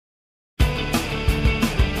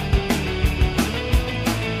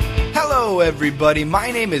Hello, everybody. My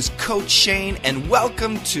name is Coach Shane, and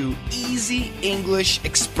welcome to Easy English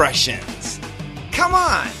Expressions. Come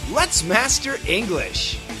on, let's master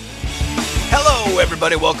English. Hello,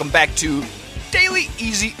 everybody. Welcome back to Daily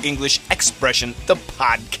Easy English Expression, the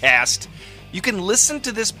podcast. You can listen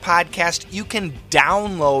to this podcast. You can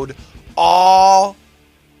download all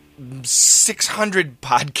 600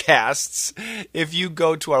 podcasts if you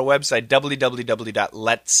go to our website,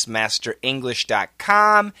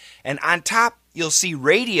 www.letsmasterenglish.com, and on top you'll see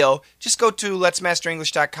radio. Just go to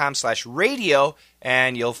letsmasterenglish.com/radio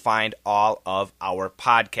and you'll find all of our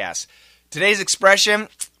podcasts. Today's expression,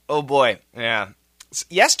 oh boy, yeah.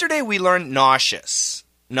 Yesterday we learned nauseous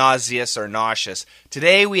or nauseous.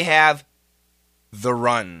 Today we have the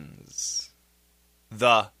runs.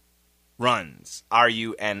 The runs.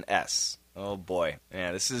 R-U-N-S. Oh boy.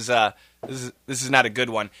 Yeah, this is not a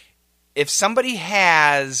good one. If somebody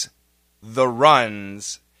has the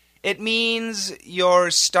runs, it means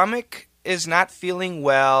your stomach is not feeling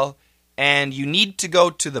well and you need to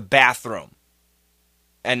go to the bathroom.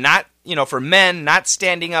 And not, for men, not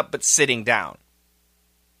standing up but sitting down.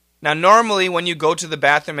 Now, normally when you go to the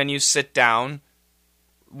bathroom and you sit down,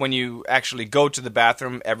 when you actually go to the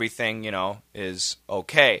bathroom, everything, is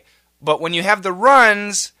okay. But when you have the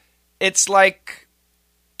runs, it's like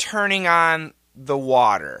turning on the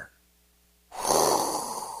water.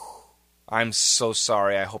 I'm so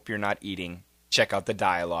sorry. I hope you're not eating. Check out the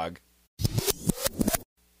dialogue.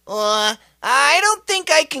 I don't think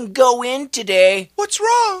I can go in today. What's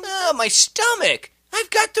wrong? My stomach. I've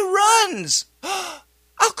got the runs.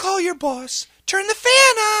 I'll call your boss. Turn the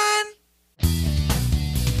fan on.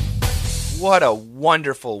 What a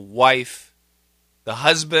wonderful wife. The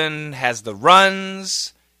husband has the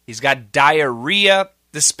runs. He's got diarrhea.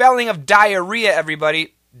 The spelling of diarrhea,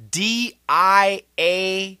 everybody,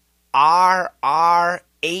 D-I-A-R-R-H-E-A.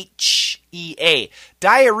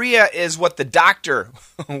 Diarrhea is what the doctor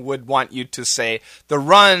would want you to say. The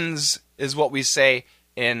runs is what we say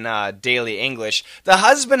in daily English. The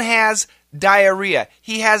husband has diarrhea.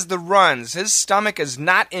 He has the runs. His stomach is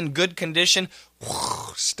not in good condition.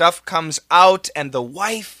 Stuff comes out, and the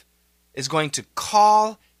wife is going to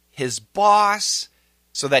call his boss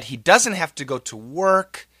so that he doesn't have to go to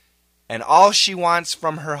work, and all she wants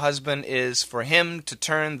from her husband is for him to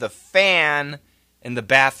turn the fan in the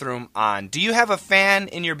bathroom on. Do you have a fan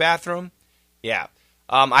in your bathroom? Yeah.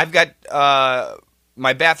 I've got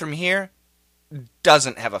my bathroom here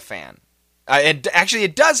doesn't have a fan.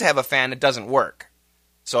 It does have a fan. It doesn't work.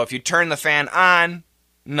 So if you turn the fan on,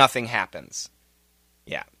 nothing happens.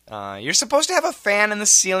 Yeah. You're supposed to have a fan in the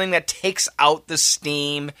ceiling that takes out the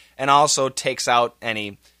steam and also takes out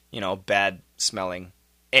any, bad smelling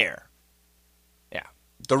air. Yeah.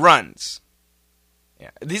 The runs. Yeah.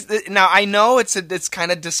 Now, I know it's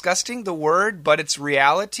kind of disgusting, the word, but it's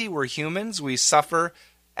reality. We're humans. We suffer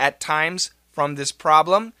at times from this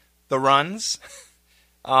problem, the runs.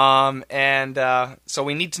 So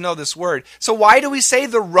we need to know this word. So why do we say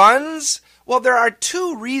the runs? Well, there are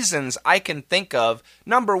two reasons I can think of.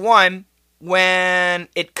 Number one, when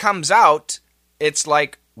it comes out, it's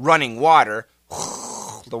like running water.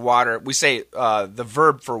 The water, we say the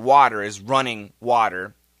verb for water is running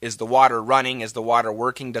water. Is the water running? Is the water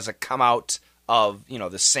working? Does it come out of,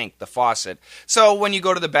 the sink, the faucet? So when you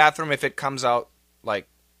go to the bathroom, if it comes out like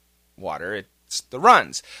water, it's the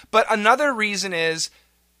runs. But another reason is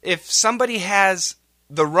if somebody has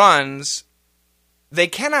the runs, they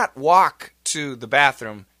cannot walk to the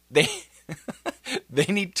bathroom. They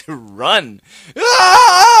need to run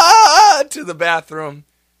to the bathroom.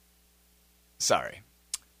 Sorry.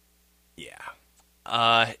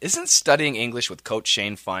 Yeah. Isn't studying English with Coach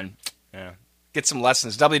Shane fun? Yeah. Get some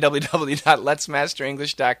lessons.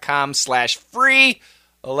 www.letsmasterenglish.com/free.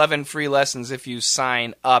 11 free lessons if you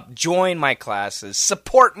sign up. Join my classes.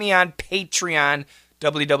 Support me on Patreon.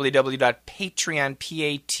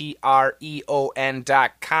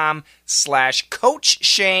 www.patreon.com/Coach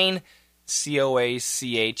Shane,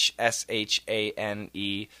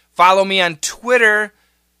 COACHSHANE. Follow me on Twitter,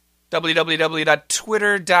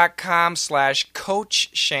 www.twitter.com/Coach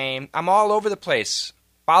Shane. I'm all over the place.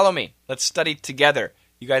 Follow me. Let's study together.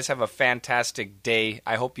 You guys have a fantastic day.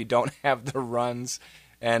 I hope you don't have the runs.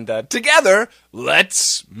 And together,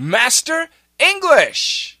 let's master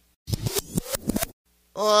English.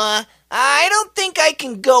 I don't think I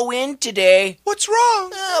can go in today. What's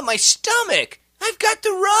wrong? My stomach. I've got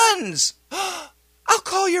the runs. I'll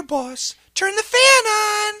call your boss. Turn the fan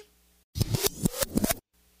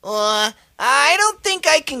on. I don't think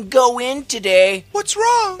I can go in today. What's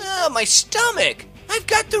wrong? My stomach. I've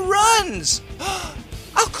got the runs.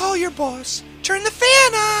 I'll call your boss. Turn the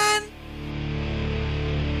fan on.